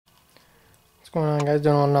going on, guys?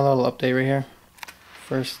 Doing another little update right here.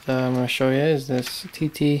 First I'm going to show you is this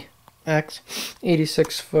TTX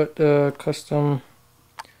 86 foot custom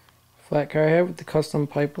flat car I have with the custom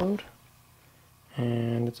pipe load,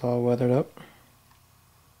 and it's all weathered up,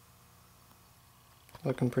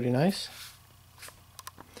 looking pretty nice.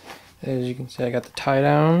 As you can see, I got the tie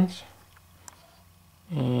downs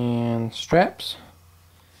and straps,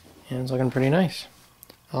 and it's looking pretty nice.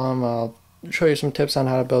 I'll show you some tips on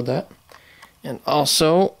how to build that. And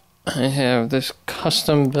also, I have this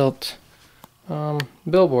custom built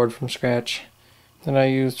billboard from scratch that I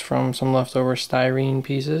used from some leftover styrene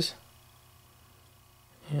pieces.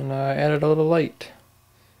 And I added a little light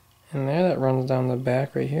in there that runs down the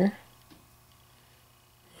back right here.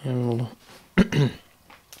 And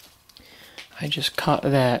I just cut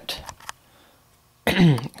that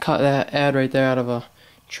ad right there out of a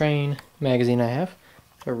Train magazine I have.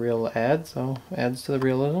 A real ad, so adds to the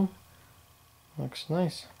realism. Looks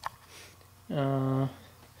nice. Over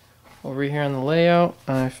here on the layout,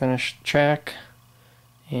 I finished track,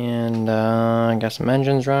 and I got some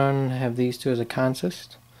engines run. I have these two as a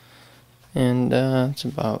consist, and that's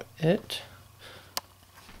about it.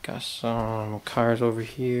 Got some cars over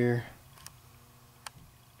here,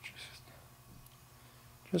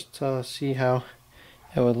 just to see how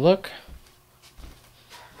it would look.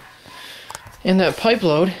 And that pipe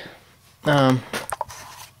load,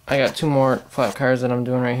 I got two more flat cars that I'm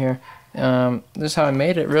doing right here. This is how I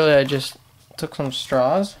made it. Really, I just took some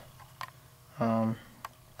straws. You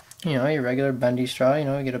know, your regular bendy straw. You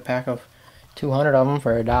know, you get a pack of 200 of them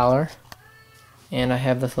for $1. And I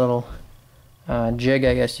have this little jig,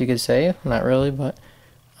 I guess you could say. Not really, but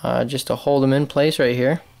just to hold them in place right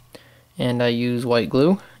here. And I use white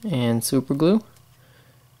glue and super glue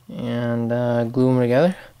and glue them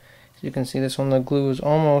together. As you can see, this one, the glue is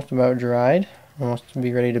almost about dried, almost to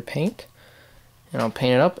be ready to paint. And I'll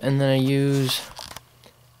paint it up, and then I use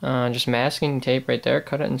just masking tape right there,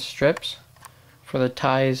 cut it in strips for the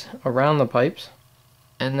ties around the pipes.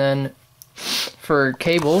 And then for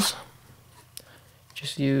cables,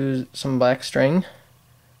 just use some black string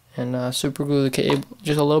and super glue the cable,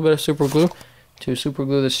 just a little bit of super glue to super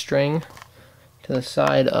glue the string to the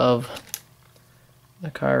side of the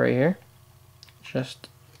car right here. Just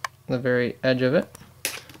the very edge of it.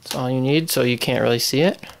 That's all you need, so you can't really see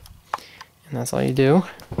it. And that's all you do.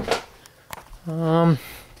 Do a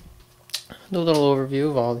little overview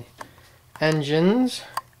of all the engines.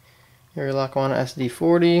 Your Lackawanna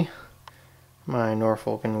SD40, my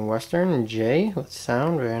Norfolk and Western J with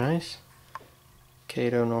sound, very nice.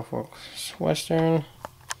 Kato Norfolk Western,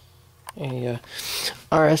 a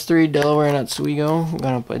RS3 Delaware and Oswego. I'm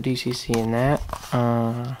gonna put DCC in that.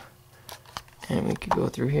 And we could go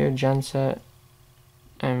through here, Genset,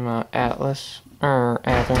 and Atlas, or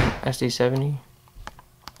Athearn SD70.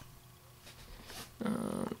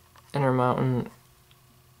 Intermountain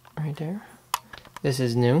right there. This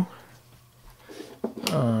is new.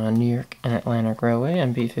 New York and Atlantic Railway,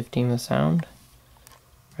 MP15 with sound.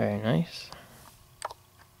 Very nice.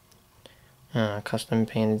 Custom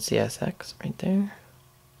painted CSX right there.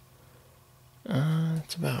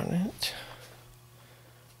 That's about it.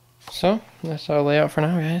 So, that's our layout for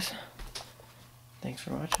now, guys. Thanks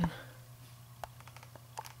for watching.